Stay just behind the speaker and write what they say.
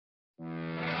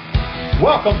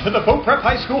Welcome to the Pope Prep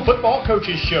High School Football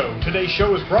Coaches Show. Today's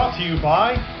show is brought to you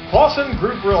by Clausen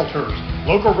Group Realtors,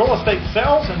 local real estate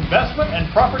sales, investment, and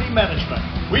property management.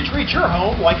 We treat your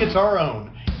home like it's our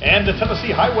own. And the Tennessee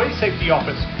Highway Safety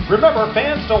Office. Remember,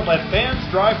 fans don't let fans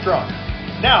drive drunk.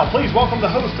 Now, please welcome the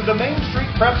host of the Main Street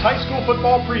Preps High School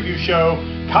Football Preview Show,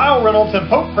 Kyle Reynolds, and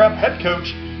Pope Prep head coach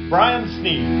Brian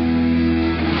Sneed.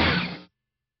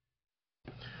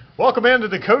 Welcome into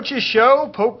the Coaches Show,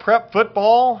 Pope Prep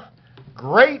Football.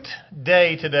 Great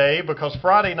day today because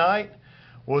Friday night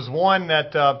was one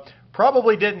that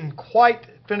probably didn't quite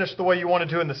finish the way you wanted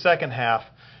to in the second half,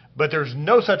 but there's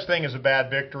no such thing as a bad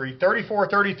victory.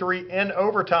 34-33 in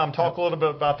overtime. Talk a little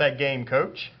bit about that game,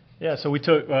 Coach. Yeah, so we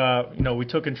took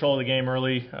control of the game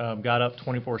early, got up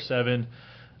 24-7,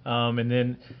 and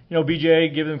then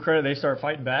BJ, give them credit, they start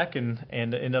fighting back and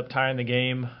end up tying the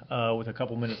game with a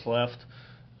couple minutes left.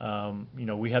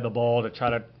 We had the ball to try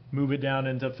to move it down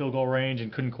into field goal range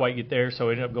and couldn't quite get there, so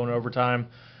we ended up going to overtime.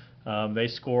 They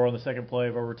score on the second play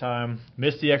of overtime,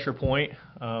 missed the extra point,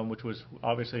 which was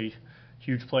obviously a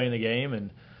huge play in the game,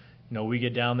 and we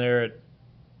get down there at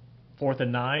 4th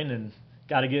and 9 and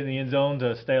got to get in the end zone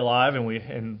to stay alive,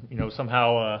 and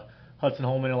somehow Hudson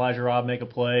Holman and Elijah Robb make a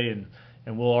play,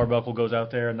 and Will Arbuckle goes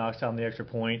out there and knocks down the extra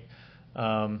point.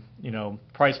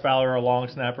 Price Fowler, a long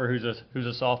snapper who's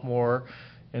a sophomore,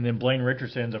 and then Blaine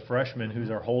Richardson's a freshman who's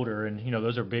our holder, and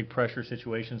those are big pressure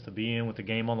situations to be in with the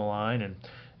game on the line, and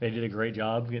they did a great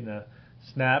job getting a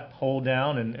snap, hold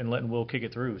down, and letting Will kick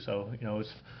it through. So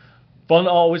it's fun,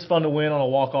 always fun to win on a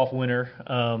walk-off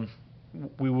winner.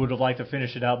 We would have liked to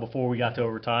finish it out before we got to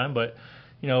overtime, but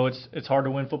it's hard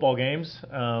to win football games,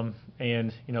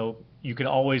 and you can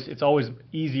always it's always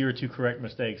easier to correct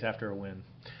mistakes after a win.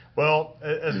 Well,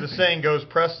 as the saying goes,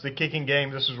 press the kicking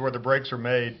game. This is where the breaks are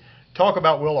made. Talk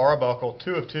about Will Arbuckle,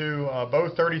 2 of 2,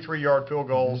 both 33-yard field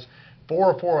goals,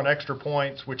 4 of 4 on extra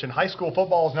points, which in high school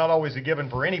football is not always a given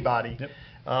for anybody.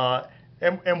 Yep.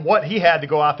 And what he had to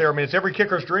go out there, I mean, it's every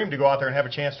kicker's dream to go out there and have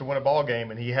a chance to win a ball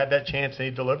game, and he had that chance and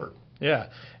he delivered. Yeah,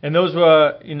 and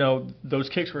those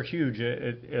kicks were huge.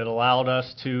 It allowed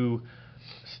us to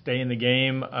stay in the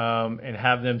game and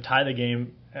have them tie the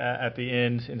game at the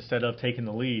end instead of taking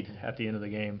the lead at the end of the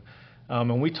game.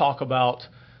 And we talk about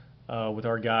with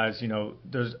our guys,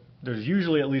 there's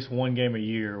usually at least one game a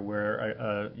year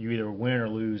where you either win or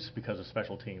lose because of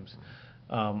special teams.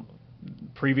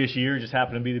 Previous year just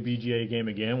happened to be the BGA game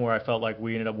again, where I felt like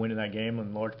we ended up winning that game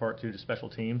in large part due to special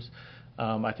teams.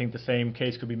 I think the same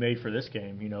case could be made for this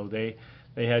game.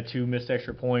 They had 2 missed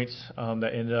extra points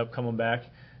that ended up coming back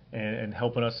and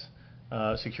helping us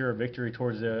secure a victory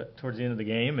towards the end of the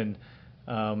game.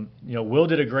 And Will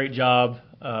did a great job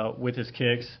with his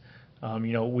kicks.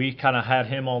 We kind of had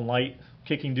him on light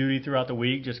kicking duty throughout the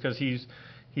week just because he's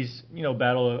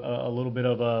battled a little bit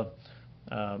of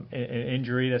an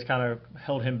injury that's kind of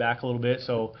held him back a little bit.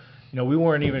 So, we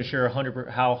weren't even sure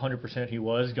how 100% he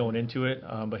was going into it,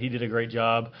 but he did a great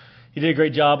job. He did a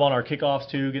great job on our kickoffs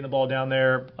too, getting the ball down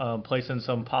there, placing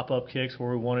some pop-up kicks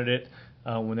where we wanted it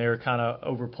when they were kind of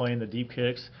overplaying the deep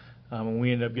kicks, and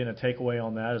we ended up getting a takeaway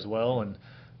on that as well. And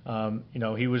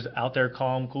he was out there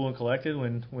calm, cool, and collected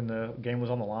when the game was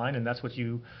on the line, and that's what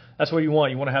you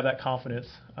want. You want to have that confidence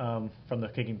from the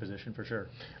kicking position for sure.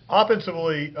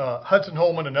 Offensively, Hudson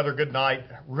Holman, another good night,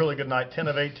 really good night, 10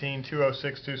 of 18,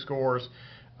 206, 2 scores.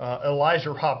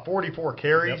 Elijah Robb, 44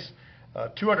 carries.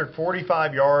 Yep.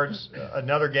 245 yards,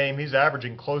 another game. He's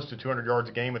averaging close to 200 yards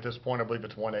a game at this point. I believe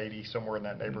it's 180, somewhere in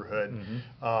that neighborhood.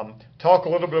 Mm-hmm. Talk a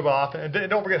little bit about offense. And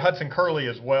don't forget Hudson Curley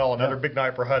as well, another big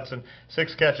night for Hudson.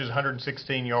 6 catches,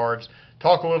 116 yards.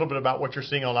 Talk a little bit about what you're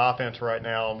seeing on offense right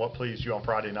now and what pleased you on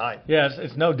Friday night. Yeah,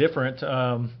 it's no different.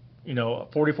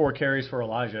 44 carries for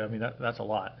Elijah. I mean, that's a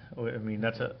lot. I mean,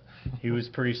 he was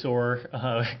pretty sore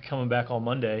coming back on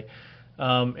Monday.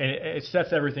 And it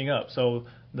sets everything up. So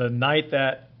the night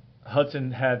that Hudson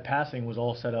had passing was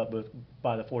all set up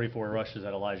by the 44 rushes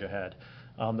that Elijah had.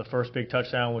 The first big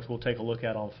touchdown, which we'll take a look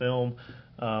at on film,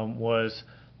 was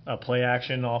a play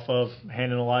action off of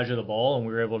handing Elijah the ball, and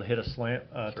we were able to hit a slant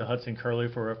to Hudson Curley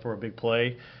for a big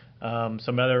play.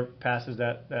 Some other passes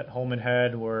that Holman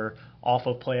had were off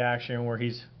of play action where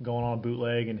he's going on a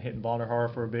bootleg and hitting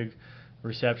Vonderhaar for a big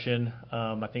reception.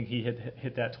 I think he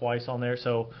hit that twice on there.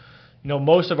 So,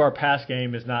 most of our pass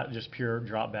game is not just pure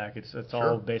drop back. It's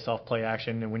all based off play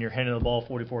action. And when you're handing the ball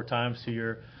 44 times to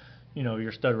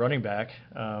your stud running back,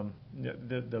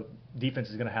 the defense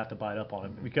is going to have to bite up on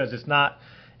him because it's not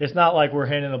like we're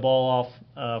handing the ball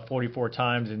off 44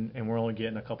 times and we're only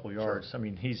getting a couple of yards. Sure. I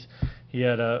mean, he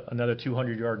had another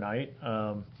 200-yard night,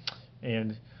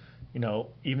 and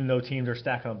even though teams are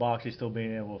stacking the box, he's still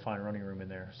being able to find running room in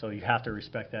there. So you have to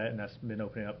respect that, and that's been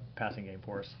opening up the passing game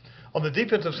for us. On the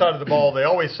defensive side of the ball, they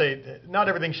always say not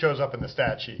everything shows up in the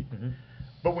stat sheet. Mm-hmm.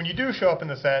 But when you do show up in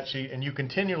the stat sheet and you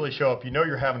continually show up,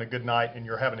 you're having a good night and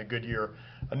you're having a good year.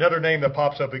 Another name that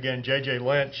pops up again, J.J.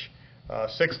 Lynch,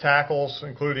 6 tackles,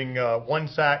 including 1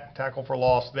 sack, tackle for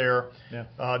loss there. Yeah.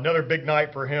 Another big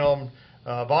night for him.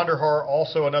 Vonderhaar,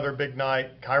 also another big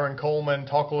night. Kyron Coleman,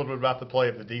 talk a little bit about the play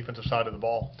of the defensive side of the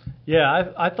ball.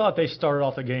 Yeah, I thought they started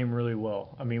off the game really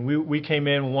well. I mean, we came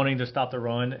in wanting to stop the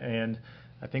run, and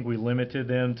I think we limited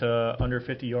them to under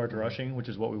 50 yards rushing, which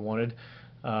is what we wanted.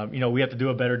 We have to do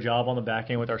a better job on the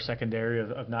back end with our secondary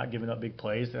of not giving up big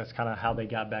plays. That's kind of how they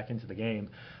got back into the game.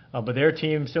 But their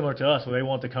team, similar to us, where they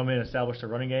want to come in and establish the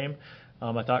running game.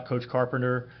 I thought Coach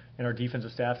Carpenter and our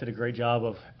defensive staff did a great job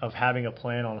of having a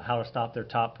plan on how to stop their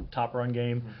top run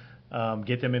game,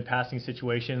 get them in passing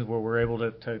situations where we're able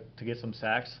to get some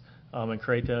sacks and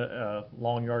create the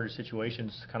long yardage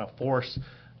situations to kind of force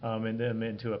them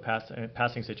into a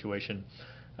passing situation.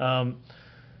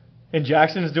 And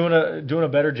Jackson's doing a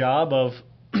better job of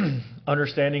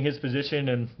understanding his position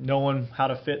and knowing how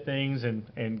to fit things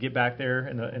and get back there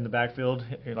in the backfield.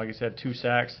 Like I said, 2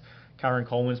 sacks. Kyron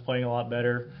Coleman's playing a lot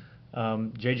better.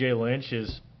 J.J. Lynch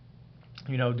is,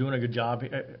 doing a good job.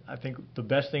 I think the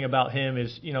best thing about him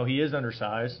is, he is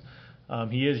undersized.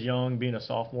 He is young, being a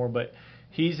sophomore, but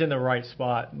he's in the right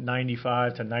spot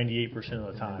 95 to 98%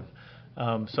 of the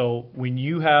time. So when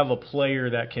you have a player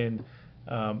that can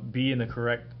be in the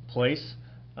correct place,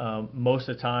 most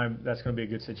of the time that's going to be a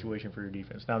good situation for your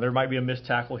defense. Now, there might be a missed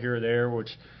tackle here or there, which,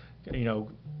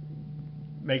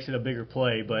 makes it a bigger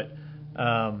play, but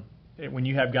when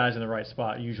you have guys in the right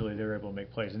spot, usually they're able to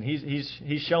make plays, and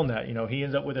he's shown that. He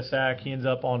ends up with a sack. He ends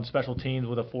up on special teams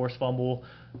with a forced fumble.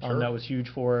 Sure. That was huge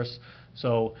for us.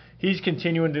 So he's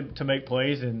continuing to make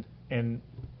plays, and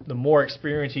the more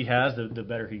experience he has, the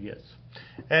better he gets.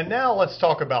 And now let's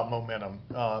talk about momentum.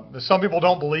 Some people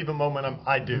don't believe in momentum.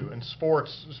 I do. In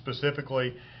sports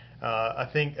specifically, I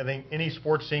think any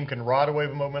sports team can ride away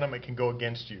with momentum. It can go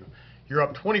against you. You're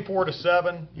up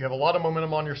 24-7. You have a lot of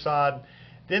momentum on your side.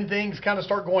 Then things kind of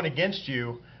start going against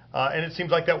you, and it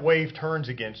seems like that wave turns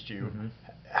against you. Mm-hmm.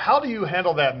 How do you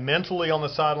handle that mentally on the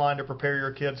sideline to prepare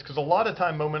your kids? Because a lot of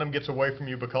time momentum gets away from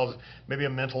you because maybe a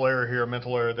mental error here, a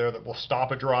mental error there that will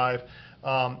stop a drive.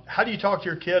 How do you talk to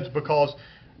your kids? Because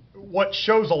what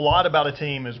shows a lot about a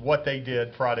team is what they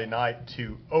did Friday night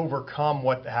to overcome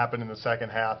what happened in the second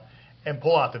half and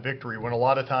pull out the victory when a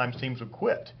lot of times teams would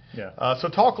quit. Yeah. So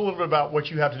talk a little bit about what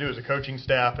you have to do as a coaching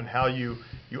staff and how you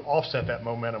offset that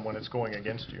momentum when it's going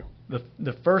against you.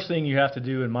 The first thing you have to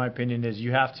do, in my opinion, is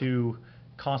you have to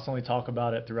constantly talk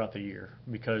about it throughout the year,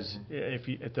 because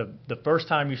if the first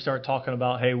time you start talking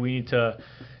about, hey, we need to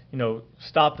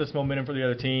stop this momentum for the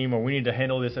other team, or we need to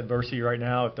handle this adversity right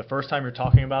now, if the first time you're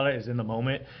talking about it is in the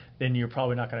moment, then you're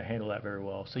probably not going to handle that very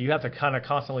well. So you have to kind of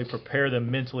constantly prepare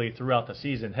them mentally throughout the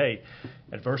season. Hey,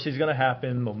 adversity is going to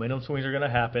happen. Momentum swings are going to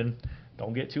happen.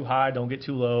 Don't get too high. Don't get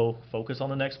too low. Focus on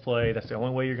the next play. That's the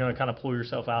only way you're going to kind of pull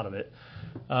yourself out of it.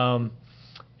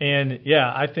 And,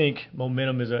 yeah, I think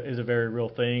momentum is a very real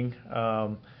thing,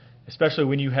 especially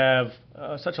when you have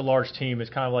such a large team.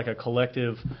 It's kind of like a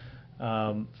collective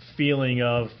feeling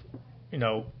of,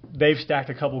 they've stacked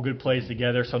a couple good plays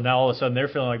together, so now all of a sudden they're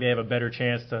feeling like they have a better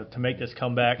chance to make this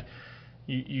comeback.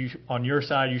 You on your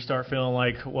side, you start feeling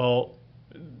like, well,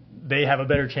 they have a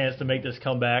better chance to make this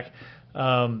comeback.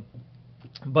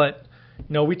 But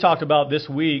we talked about this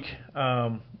week,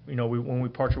 when we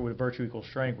partner with Virtue Equals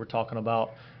Strength, we're talking about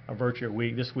a virtue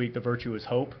week. This week, the virtue is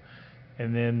hope.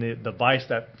 And then the vice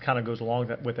that kind of goes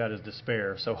along with that is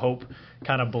despair. So hope,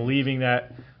 kind of believing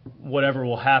that whatever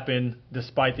will happen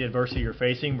despite the adversity you're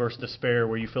facing, versus despair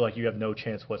where you feel like you have no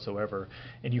chance whatsoever.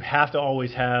 And you have to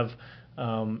always have,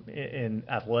 in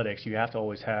athletics, you have to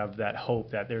always have that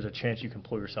hope that there's a chance you can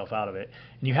pull yourself out of it.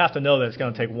 And you have to know that it's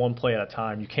going to take one play at a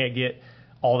time. You can't get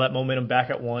all that momentum back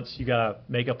at once. You got to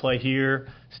make a play here,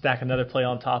 stack another play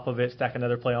on top of it, stack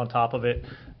another play on top of it.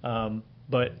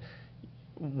 But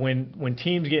when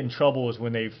teams get in trouble is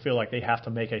when they feel like they have to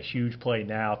make a huge play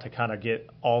now to kind of get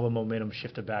all the momentum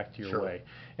shifted back to your way.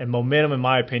 And momentum, in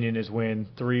my opinion, is when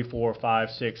 3, 4, 5,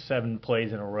 6, 7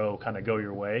 plays in a row kind of go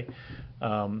your way.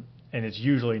 And it's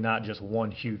usually not just one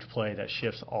huge play that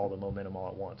shifts all the momentum all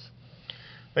at once.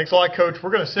 Thanks a lot, Coach. We're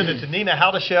going to send it to Nina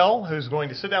Howdeshell, who's going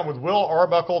to sit down with Will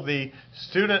Arbuckle, the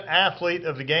student athlete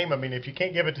of the game. I mean, if you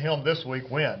can't give it to him this week,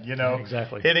 when?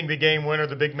 Exactly. Hitting the game winner,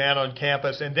 the big man on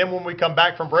campus. And then when we come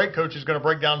back from break, Coach is going to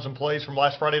break down some plays from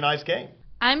last Friday night's game.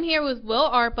 I'm here with Will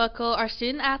Arbuckle, our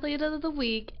Student Athlete of the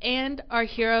Week, and our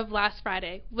hero of last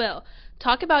Friday. Will,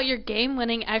 talk about your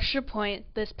game-winning extra point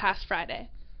this past Friday.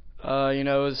 It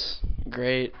was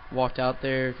great. Walked out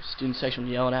there, student section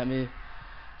was yelling at me.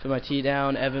 Put my tee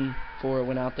down. Evan Ford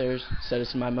went out there, said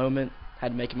it's my moment. Had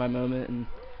to make it my moment, and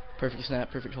perfect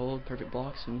snap, perfect hold, perfect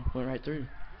blocks, and went right through.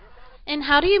 And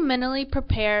how do you mentally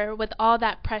prepare with all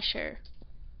that pressure?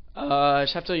 I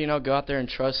just have to, go out there and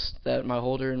trust that my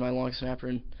holder and my long snapper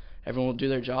and everyone will do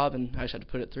their job, and I just have to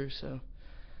put it through. So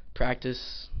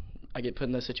practice, I get put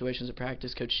in those situations at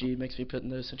practice. Coach G makes me put in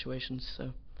those situations,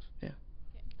 so yeah.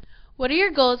 What are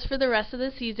your goals for the rest of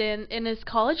the season, and is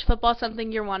college football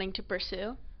something you're wanting to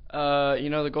pursue?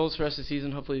 The goals for the rest of the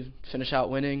season, hopefully finish out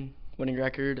winning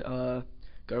record, go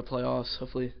to playoffs,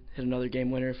 hopefully hit another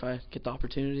game winner if I get the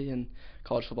opportunity, and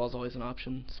college football is always an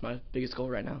option. It's my biggest goal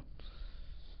right now.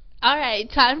 All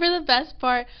right, time for the best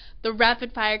part, the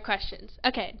rapid-fire questions.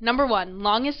 Okay, number 1,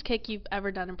 longest kick you've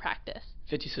ever done in practice?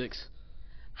 56.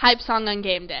 Hype song on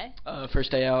game day?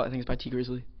 First Day Out, I think it's by T.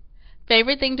 Grizzly.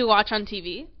 Favorite thing to watch on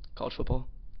TV? College football.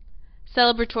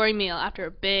 Celebratory meal after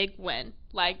a big win,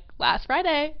 like last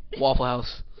Friday? Waffle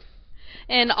House.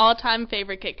 And all-time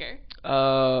favorite kicker?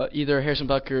 Either Harrison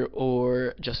Butker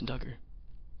or Justin Tucker.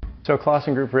 So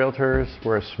Clausen Group Realtors,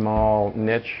 we're a small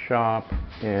niche shop,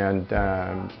 and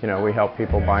we help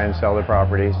people buy and sell their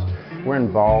properties. We're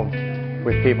involved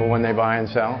with people when they buy and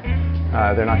sell.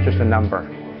 They're not just a number.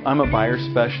 I'm a buyer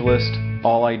specialist.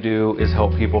 All I do is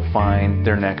help people find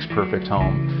their next perfect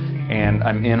home. And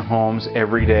I'm in homes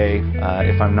every day.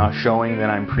 If I'm not showing, then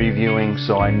I'm previewing,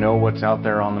 so I know what's out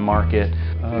there on the market.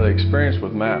 The experience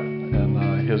with Matt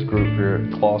and his group here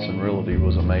at Clausen Realty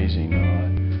was amazing.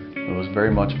 It was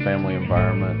very much a family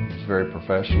environment. It was very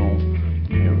professional.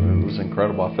 It was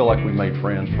incredible. I feel like we made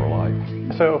friends for life.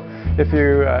 So if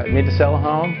you need to sell a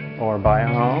home or buy a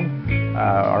home,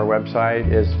 our website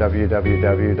is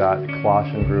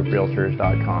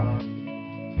www.clausengrouprealtors.com.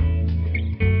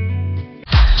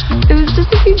 It was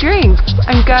just a few drinks.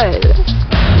 I'm good.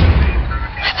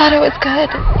 I thought it was good.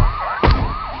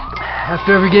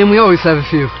 After every game, we always have a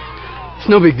few. It's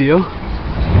no big deal.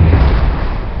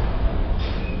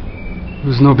 It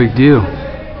was no big deal.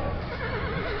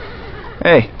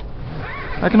 Hey,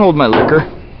 I can hold my liquor.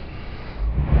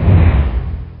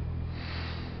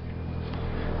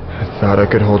 I thought I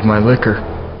could hold my liquor.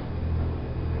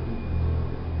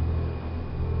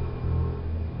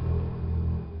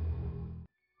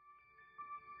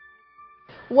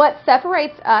 What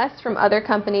separates us from other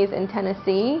companies in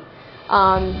Tennessee,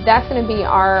 that's going to be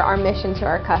our mission to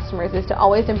our customers, is to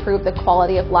always improve the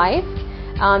quality of life.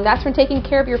 That's from taking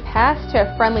care of your pets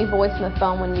to a friendly voice on the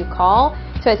phone when you call,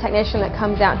 to a technician that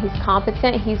comes out, he's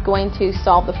competent, he's going to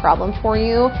solve the problem for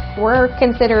you. We're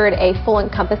considered a full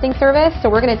encompassing service, so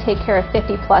we're going to take care of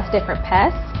 50 plus different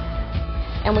pests,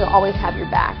 and we'll always have your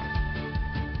back.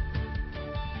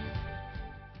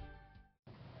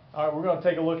 All right, we're going to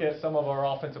take a look at some of our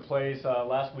offensive plays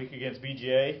last week against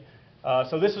BGA.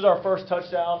 So this is our first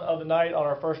touchdown of the night on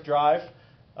our first drive.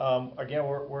 Again,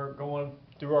 we're going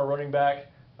through our running back.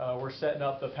 We're setting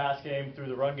up the pass game through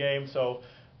the run game. So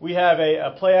we have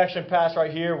a play action pass right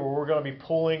here where we're going to be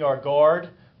pulling our guard,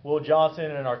 Will Johnson,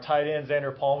 and our tight end,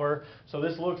 Xander Palmer. So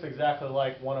this looks exactly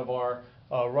like one of our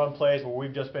run plays where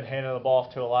we've just been handing the ball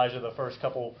off to Elijah the first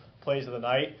couple plays of the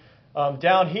night.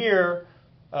 Down here,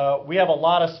 we have a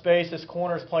lot of space. This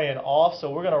corner's playing off,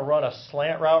 so we're going to run a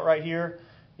slant route right here.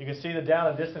 You can see the down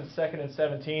and distance, 2nd and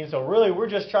 17. So really, we're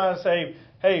just trying to say,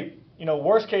 hey,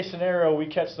 worst case scenario, we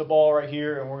catch the ball right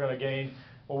here, and we're going to gain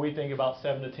what we think about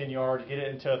 7 to 10 yards, get it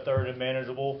into a third and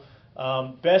manageable.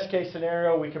 Best case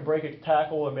scenario, we can break a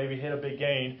tackle and maybe hit a big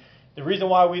gain. The reason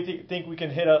why we think we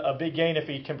can hit a big gain if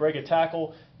he can break a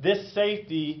tackle, this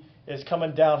safety is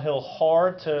coming downhill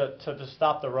hard to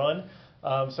stop the run.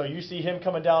 So you see him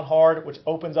coming down hard, which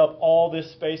opens up all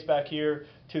this space back here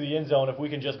to the end zone if we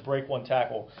can just break one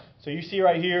tackle. So you see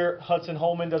right here, Hudson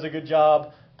Holman does a good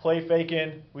job play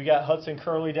faking. We got Hudson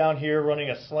Curley down here running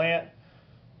a slant.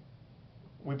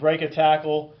 We break a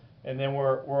tackle, and then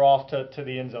we're off to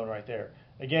the end zone right there.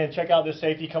 Again, check out this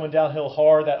safety coming downhill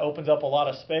hard. That opens up a lot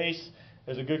of space.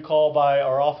 There's a good call by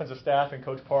our offensive staff and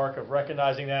Coach Park of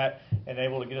recognizing that and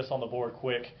able to get us on the board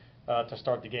quick to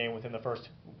start the game within the first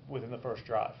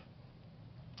drive.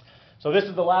 So this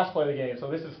is the last play of the game. So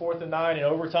this is 4th and 9 in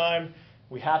overtime.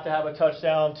 We have to have a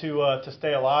touchdown to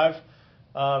stay alive.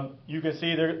 You can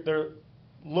see they're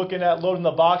looking at loading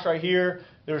the box right here.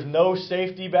 There's no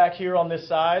safety back here on this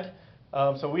side.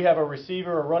 So we have a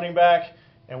receiver, a running back,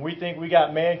 and we think we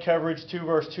got man coverage 2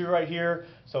 versus 2 right here.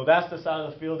 So that's the side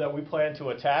of the field that we plan to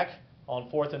attack on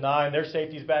 4th and 9. Their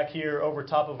safety's back here over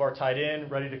top of our tight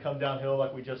end, ready to come downhill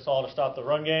like we just saw to stop the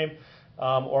run game,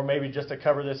 or maybe just to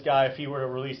cover this guy if he were to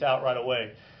release out right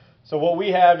away. So what we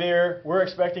have here, we're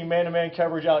expecting man-to-man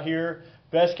coverage out here.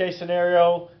 Best case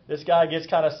scenario, this guy gets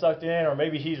kind of sucked in, or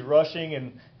maybe he's rushing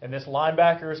and this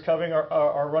linebacker is covering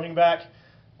our running back.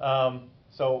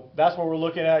 So that's what we're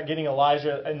looking at, getting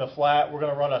Elijah in the flat. We're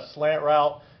going to run a slant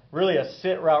route, really a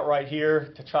sit route right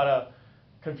here to try to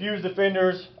confuse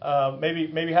defenders,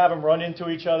 maybe have them run into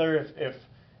each other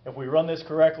if we run this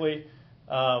correctly.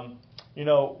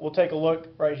 We'll take a look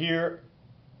right here.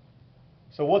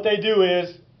 So what they do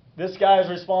is this guy is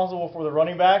responsible for the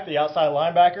running back, the outside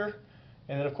linebacker,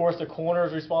 and then of course the corner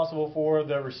is responsible for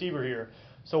the receiver here.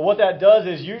 So what that does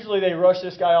is usually they rush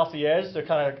this guy off the edge to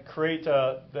kind of create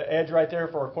the edge right there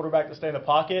for a quarterback to stay in the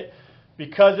pocket.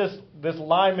 Because this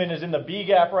lineman is in the B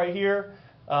gap right here,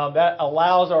 that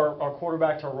allows our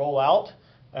quarterback to roll out.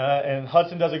 And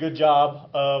Hudson does a good job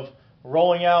of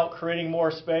rolling out, creating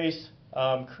more space,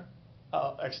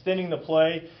 extending the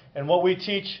play. And what we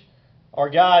teach our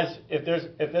guys, if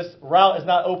this route is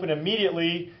not open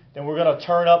immediately, then we're going to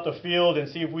turn up the field and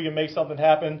see if we can make something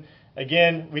happen.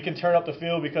 Again, we can turn up the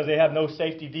field because they have no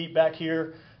safety deep back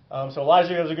here. So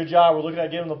Elijah does a good job. We're looking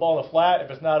at giving the ball in the flat.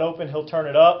 If it's not open, he'll turn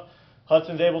it up.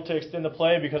 Hudson's able to extend the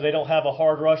play because they don't have a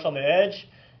hard rush on the edge.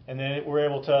 And then we're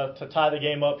able to tie the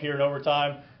game up here in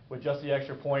overtime with just the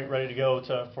extra point ready to go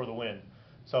for the win.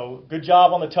 So good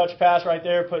job on the touch pass right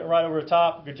there, putting it right over the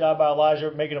top. Good job by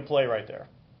Elijah making a play right there.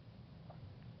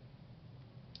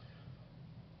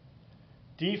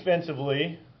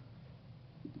 Defensively,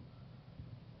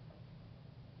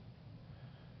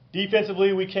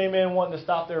 we came in wanting to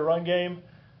stop their run game.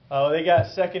 They got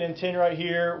 2nd and 10 right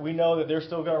here. We know that they're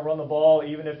still going to run the ball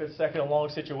even if it's 2nd and long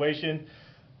situation.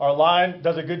 Our line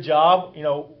does a good job.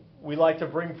 We like to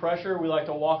bring pressure. We like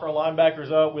to walk our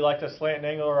linebackers up. We like to slant and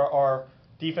angle our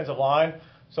defensive line.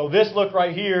 So this look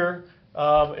right here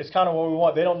is kind of what we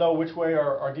want. They don't know which way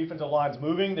our defensive line's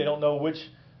moving. They don't know which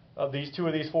of these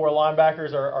 4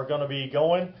 linebackers are going to be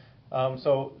going.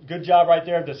 So good job right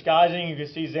there of disguising. You can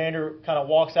see Xander kind of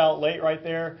walks out late right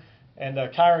there. And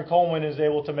Kyron Coleman is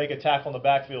able to make a tackle in the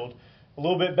backfield. A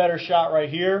little bit better shot right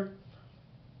here.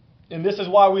 And this is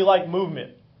why we like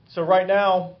movement. So right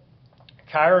now,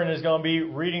 Kyron is going to be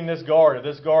reading this guard. If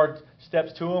this guard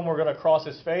steps to him, we're going to cross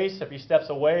his face. If he steps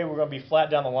away, we're going to be flat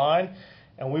down the line.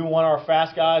 And we want our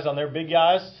fast guys on their big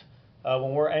guys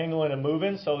when we're angling and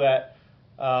moving so that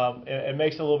it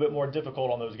makes it a little bit more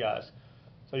difficult on those guys.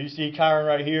 So you see Kyron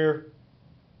right here.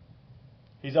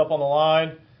 He's up on the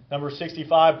line. Number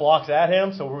 65 blocks at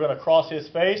him, so we're going to cross his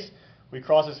face. We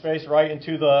cross his face right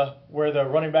into where the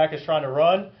running back is trying to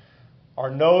run. Our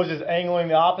nose is angling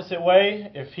the opposite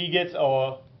way. If he gets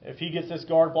this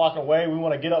guard blocking away, we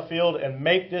want to get upfield and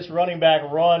make this running back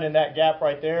run in that gap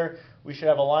right there. We should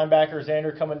have a linebacker,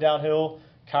 Xander, coming downhill.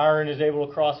 Kyron is able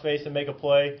to cross face and make a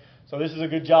play. So this is a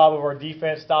good job of our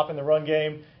defense stopping the run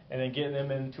game and then getting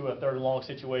them into a 3rd and long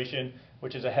situation,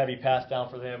 which is a heavy pass down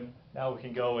for them. Now we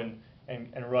can go and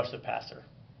rush the passer.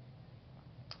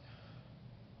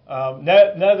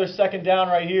 Another 2nd down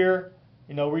right here.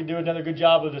 We do another good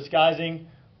job of disguising.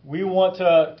 We want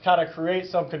to kind of create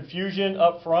some confusion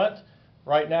up front.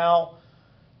 Right now,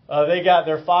 they got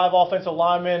their 5 offensive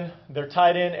linemen, their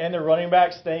tight end, and their running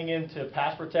back staying in to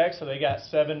pass protect. So they got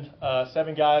 7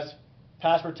 guys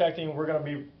pass protecting. We're going to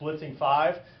be blitzing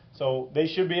 5. So they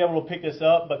should be able to pick this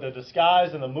up. But the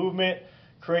disguise and the movement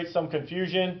creates some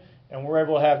confusion. And we're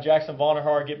able to have Jackson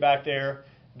Vonderhaar get back there,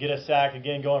 get a sack,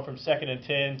 again going from 2nd and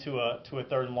 10 to a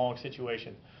 3rd and long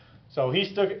situation. So he's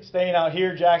staying out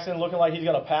here, Jackson, looking like he's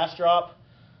going to pass drop.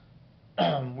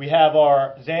 We have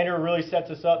our Xander really sets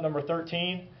us up, number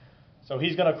 13. So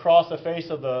he's going to cross the face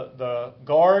of the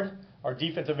guard. Our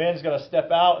defensive end is going to step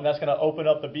out, and that's going to open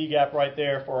up the B gap right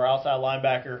there for our outside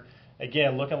linebacker.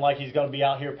 Again, looking like he's going to be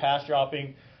out here pass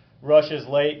dropping, rushes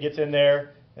late, gets in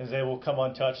there, and is able to come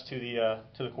untouched to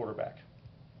the quarterback.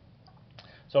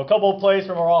 So a couple of plays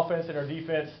from our offense and our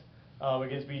defense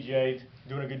against BJ,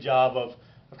 doing a good job of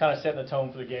kind of setting the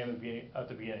tone for the game at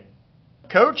the beginning.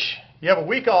 Coach, you have a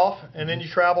week off, and then you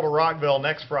travel to Rockville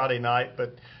next Friday night.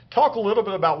 But talk a little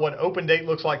bit about what open date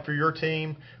looks like for your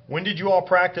team. When did you all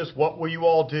practice? What will you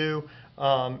all do?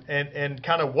 And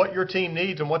kind of what your team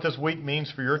needs and what this week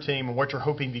means for your team and what you're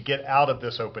hoping to get out of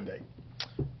this open date.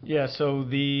 Yeah, so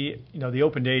the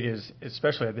open date is,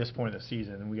 especially at this point of the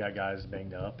season, and we got guys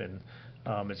banged up, and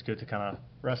it's good to kind of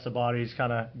rest the bodies,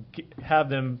 kind of have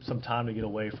them some time to get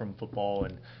away from football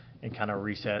and kind of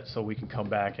reset so we can come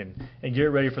back and get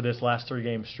ready for this last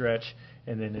 3-game stretch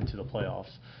and then into the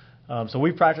playoffs. So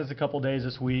we practiced a couple days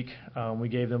this week. We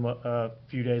gave them a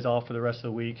few days off for the rest of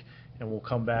the week, and we'll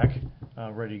come back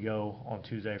ready to go on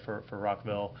Tuesday for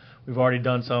Rockville. We've already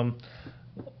done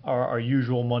our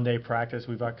usual Monday practice.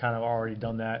 We've kind of already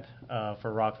done that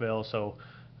for Rockville. So,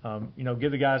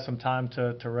 give the guys some time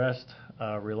to rest,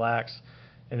 relax,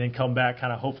 and then come back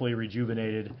kind of hopefully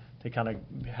rejuvenated to kind of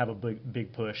have a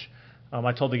big push.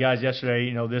 I told the guys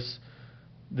yesterday,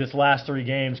 this last 3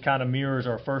 games kind of mirrors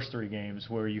our first 3 games,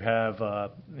 where you have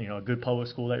a good public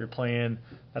school that you're playing.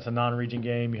 That's a non-region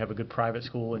game. You have a good private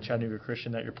school in Chattanooga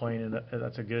Christian that you're playing in.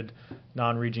 That's a good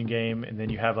non-region game. And then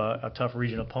you have a tough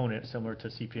region opponent similar to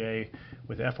CPA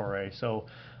with FRA. So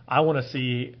I want to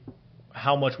see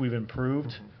how much we've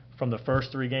improved from the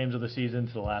first 3 games of the season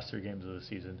to the last 3 games of the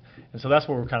season. And so that's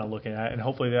what we're kind of looking at. And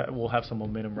hopefully that we'll have some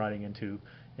momentum riding into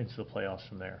the playoffs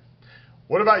from there.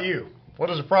 What about you? What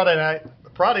does a Friday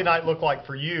night look like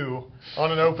for you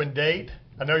on an open date?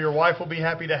 I know your wife will be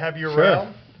happy to have you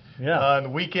around. Yeah. On the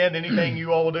weekend, anything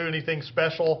you all will do, anything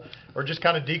special, or just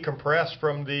kind of decompress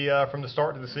from the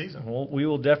start of the season? Well, we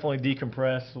will definitely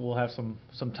decompress. We'll have some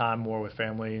time more with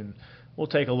family, and we'll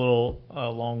take a little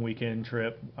long weekend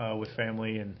trip with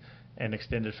family and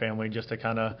extended family just to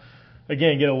kind of,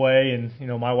 again, get away. And,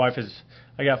 my wife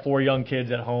I got 4 young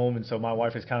kids at home, and so my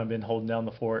wife has kind of been holding down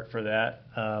the fort for that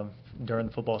during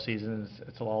the football season.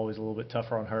 It's always a little bit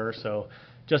tougher on her. So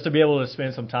just to be able to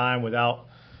spend some time without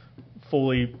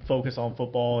fully focus on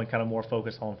football and kind of more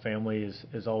focus on family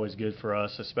is always good for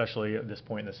us, especially at this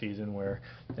point in the season where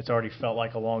it's already felt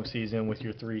like a long season with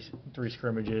your three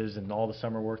scrimmages and all the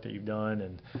summer work that you've done.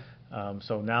 And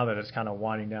so now that it's kind of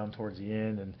winding down towards the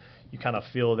end, and you kind of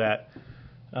feel that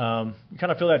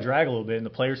drag a little bit, and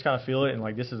the players kind of feel it. And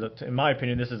like in my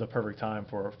opinion, this is a perfect time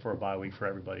for a bye week for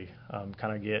everybody.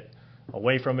 Kind of get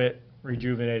away from it,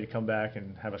 rejuvenated, come back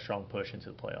and have a strong push into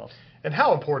the playoffs. And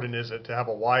how important is it to have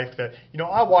a wife that,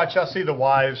 I see the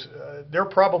wives, they're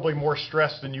probably more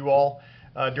stressed than you all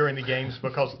during the games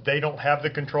because they don't have the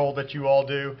control that you all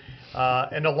do.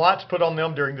 And a lot's put on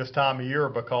them during this time of year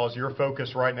because your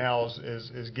focus right now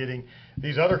is getting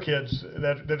these other kids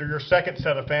that are your second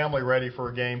set of family ready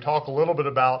for a game. Talk a little bit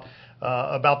about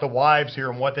the wives here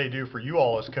and what they do for you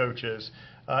all as coaches.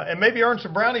 And maybe earn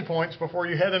some brownie points before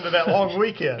you head into that long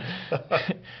weekend.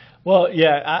 Well,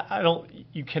 yeah,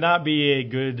 you cannot be a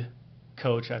good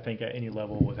coach, I think, at any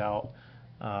level without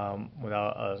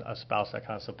a spouse that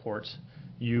kind of supports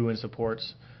you and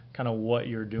supports kind of what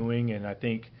you're doing. And I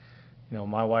think,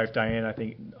 my wife, Diane, I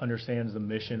think understands the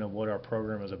mission of what our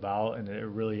program is about, and it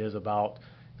really is about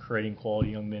creating quality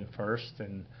young men first.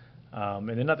 And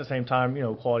then at the same time,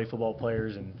 quality football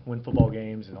players and win football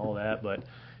games and all that. But,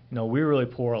 we really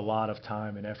pour a lot of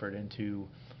time and effort into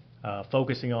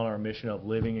focusing on our mission of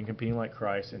living and competing like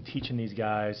Christ and teaching these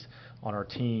guys on our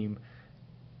team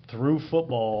through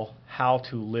football how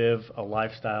to live a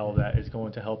lifestyle that is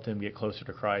going to help them get closer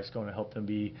to Christ, going to help them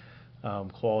be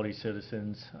quality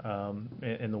citizens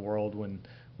in the world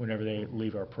whenever they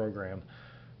leave our program.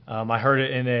 I heard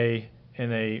it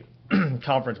in a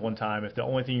conference one time. If the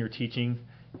only thing you're teaching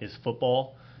is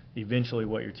football, eventually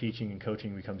what you're teaching and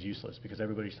coaching becomes useless because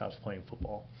everybody stops playing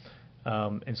football.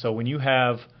 And so when you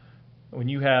have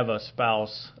a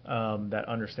spouse that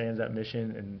understands that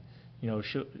mission, and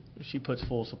she puts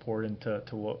full support into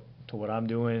what I'm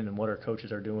doing and what our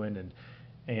coaches are doing,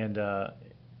 and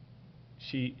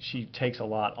she takes a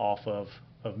lot off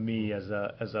of me as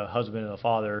a husband and a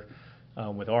father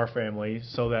with our family,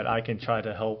 so that I can try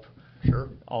to help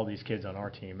all these kids on our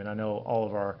team. And I know all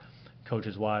of our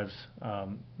coaches' wives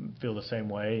feel the same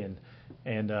way,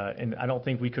 and I don't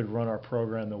think we could run our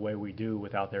program the way we do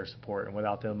without their support and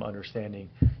without them understanding,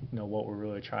 what we're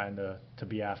really trying to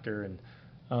be after.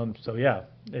 And so yeah,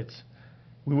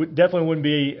 we definitely wouldn't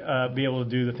be able to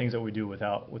do the things that we do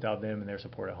without them and their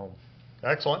support at home.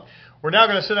 Excellent. We're now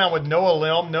going to sit down with Noah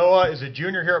Lim. Noah is a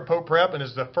junior here at Pope Prep and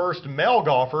is the first male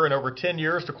golfer in over 10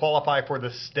 years to qualify for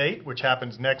the state, which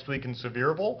happens next week in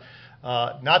Sevierville.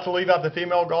 Not to leave out the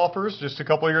female golfers, just a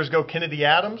couple of years ago, Kennedy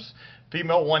Adams,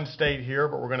 female won state here,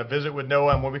 but we're going to visit with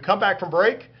Noah. And when we come back from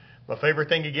break, my favorite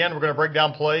thing again, we're going to break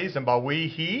down plays, and by we,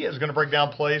 he is going to break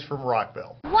down plays from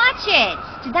Rockville. Watch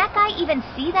it! Did that guy even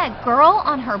see that girl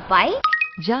on her bike?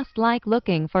 Just like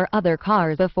looking for other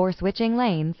cars before switching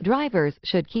lanes, drivers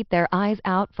should keep their eyes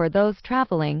out for those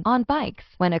traveling on bikes.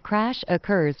 When a crash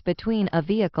occurs between a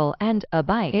vehicle and a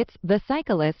bike, it's the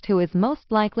cyclist who is most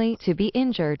likely to be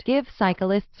injured. Give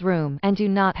cyclists room and do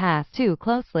not pass too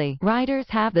closely. Riders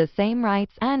have the same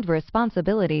rights and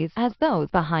responsibilities as those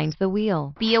behind the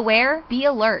wheel. Be aware, be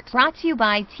alert. Brought to you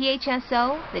by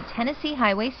THSO, the Tennessee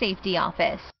Highway Safety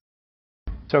Office.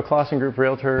 So Clausen Group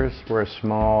Realtors, we're a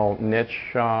small niche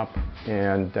shop,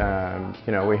 and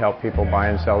you know, we help people buy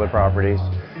and sell their properties.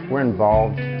 We're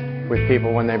involved with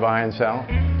people when they buy and sell.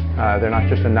 They're not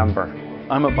just a number.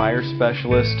 I'm a buyer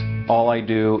specialist. All I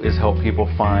do is help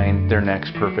people find their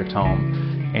next perfect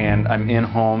home. And I'm in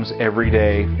homes every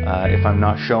day. If I'm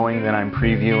not showing, then I'm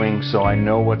previewing, so I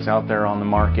know what's out there on the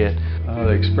market.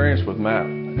 The experience with Matt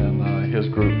and his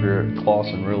group here at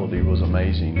Clausen Realty was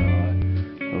amazing.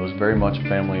 It was very much a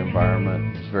family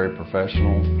environment. It was very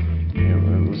professional.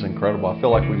 It was incredible. I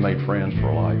feel like we made friends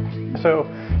for life. So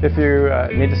if you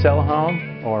need to sell a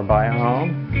home or buy a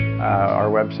home,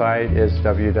 our website is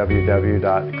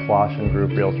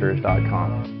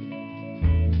www.clausengrouprealtors.com.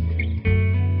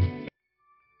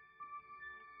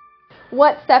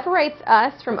 What separates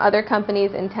us from other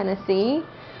companies in Tennessee,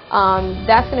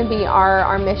 that's going to be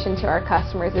our mission to our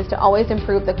customers, is to always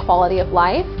improve the quality of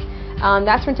life.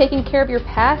 That's from taking care of your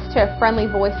pest to a friendly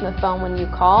voice on the phone when you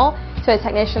call, to a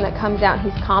technician that comes out,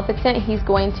 he's competent, he's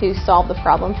going to solve the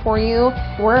problem for you.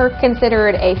 We're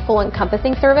considered a full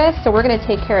encompassing service, so we're going to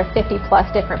take care of 50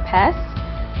 plus different pests,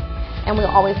 and we'll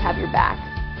always have your back.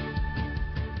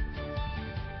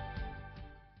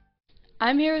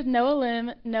 I'm here with Noah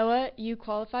Lim. Noah, you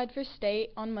qualified for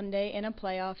state on Monday in a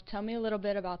playoff. Tell me a little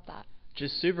bit about that.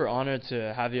 Just super honored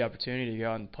to have the opportunity to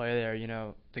go out and play there. You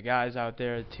know, the guys out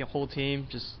there, the whole team,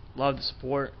 just love the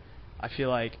support. I feel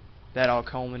like that all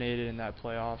culminated in that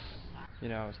playoff. You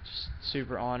know, just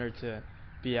super honored to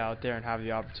be out there and have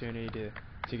the opportunity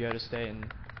to go to state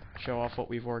and show off what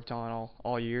we've worked on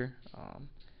all year.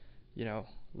 You know,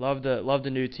 love the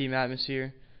new team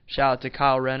atmosphere. Shout out to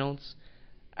Kyle Reynolds.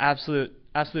 Absolute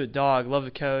dog. Love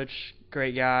the coach.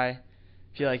 Great guy.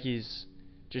 Feel like he's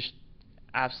just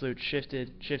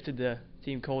shifted the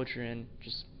team culture and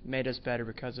just made us better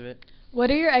because of it. What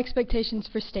are your expectations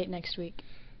for state next week?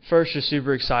 First, just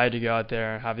super excited to go out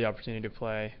there and have the opportunity to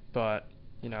play. But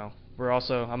you know,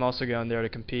 I'm also going there to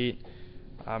compete.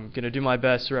 I'm gonna do my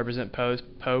best to represent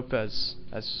Pope as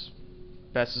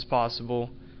best as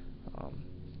possible.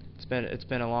 It's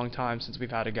been a long time since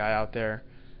we've had a guy out there,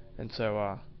 and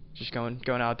so just going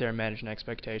out there and managing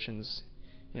expectations.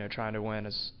 You know, trying to win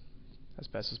as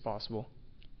best as possible.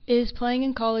 Is playing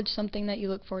in college something that you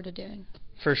look forward to doing?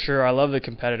 For sure. I love the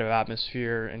competitive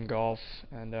atmosphere in golf,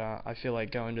 and I feel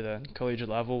like going to the collegiate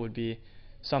level would be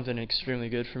something extremely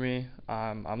good for me.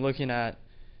 I'm looking at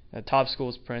top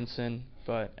schools, Princeton,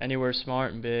 but anywhere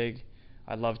smart and big,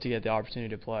 I'd love to get the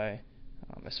opportunity to play,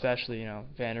 especially, you know,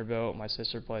 Vanderbilt. My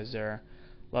sister plays there.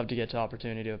 Love to get the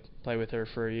opportunity to play with her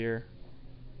for a year.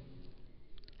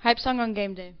 Hype song on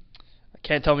game day.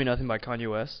 Can't Tell Me Nothing by Kanye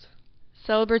West.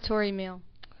 Celebratory meal.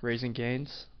 Raising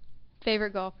Cane's.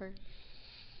 Favorite golfer.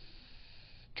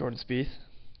 Jordan Spieth.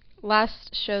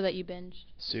 Last show that you binged.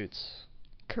 Suits.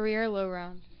 Career low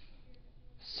round.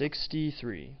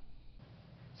 63.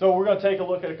 So we're going to take a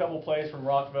look at a couple plays from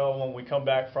Rockville when we come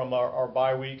back from our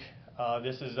bye week.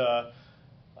 This is a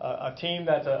team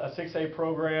that's a 6A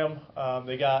program.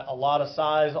 They got a lot of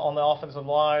size on the offensive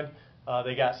line.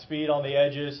 They got speed on the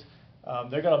edges.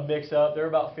 They're going to mix up. They're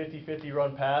about 50-50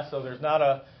 run pass, so they're not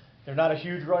a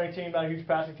huge running team, not a huge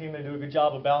passing team. They do a good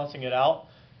job of balancing it out.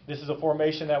 This is a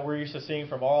formation that we're used to seeing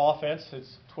from our offense.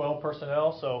 It's 12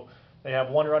 personnel, so they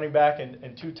have one running back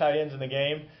and two tight ends in the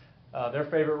game. Their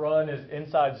favorite run is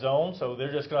inside zone, so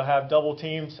they're just going to have double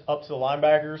teams up to the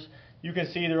linebackers. You can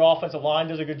see their offensive line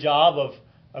does a good job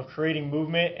of creating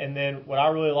movement, and then what I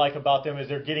really like about them is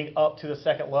they're getting up to the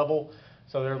second level.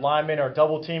 So their linemen are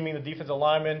double teaming the defensive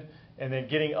linemen and then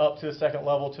getting up to the second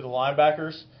level to the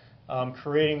linebackers,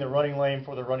 creating the running lane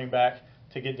for the running back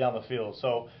to get down the field.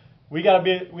 So we have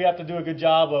to do a good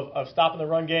job of stopping the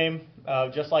run game,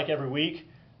 just like every week,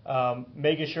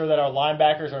 making sure that our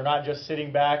linebackers are not just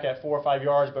sitting back at 4 or 5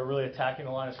 yards, but really attacking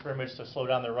the line of scrimmage to slow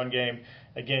down their run game.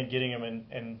 Again, getting them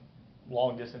in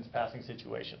long distance passing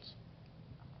situations.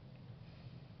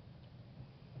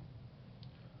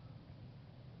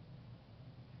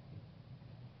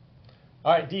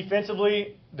 All right,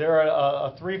 defensively, they're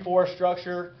a 3-4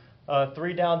 structure,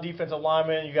 3 down defensive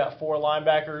linemen. You got 4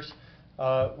 linebackers.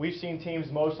 We've seen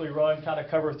teams mostly run kind of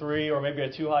cover 3 or maybe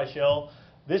a 2 high shell.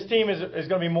 This team is going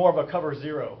to be more of a cover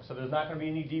 0, so there's not going to be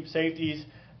any deep safeties.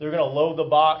 They're going to load the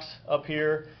box up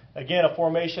here. Again, a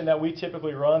formation that we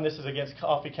typically run. This is against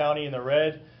Coffee County in the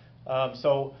red.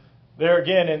 So they're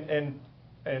again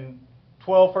in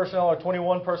 12 personnel or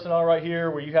 21 personnel right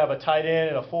here, where you have a tight end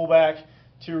and a fullback.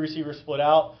 2 receivers split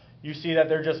out. You see that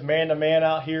they're just man-to-man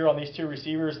out here on these 2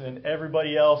 receivers, and then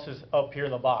everybody else is up here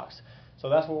in the box. So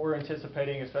that's what we're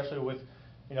anticipating, especially with,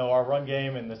 you know, our run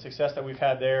game and the success that we've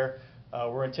had there.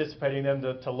 We're anticipating them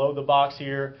to load the box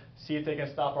here, see if they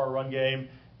can stop our run game,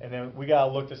 and then we got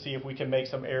to look to see if we can make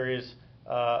some areas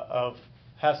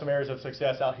have some areas of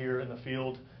success out here in the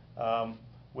field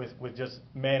with just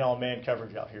man-on-man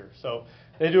coverage out here. So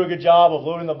they do a good job of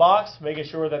loading the box, making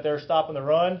sure that they're stopping the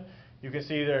run. You can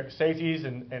see their safeties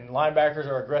and linebackers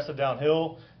are aggressive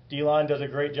downhill. D-line does a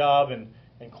great job, and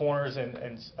corners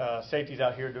and safeties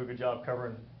out here do a good job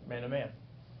covering man-to-man.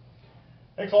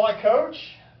 Thanks a lot, Coach.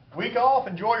 Week off.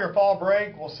 Enjoy your fall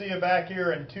break. We'll see you back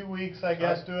here in 2 weeks, I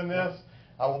guess, doing this.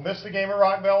 I will miss the game at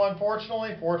Rockville,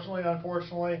 unfortunately. Fortunately,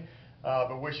 unfortunately.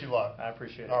 But wish you luck. I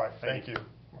appreciate it. All right. Thank you.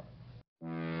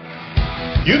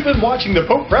 You've been watching the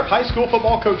Pope Prep High School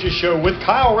Football Coaches Show with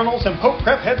Kyle Reynolds and Pope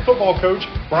Prep head football coach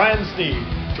Brian Sneed.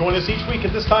 Join us each week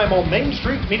at this time on Main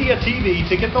Street Media TV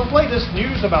to get the latest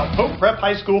news about Pope Prep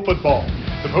High School football.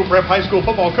 The Pope Prep High School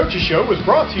Football Coaches Show is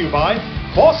brought to you by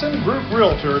Clausen Group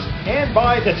Realtors and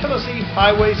by the Tennessee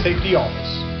Highway Safety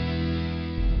Office.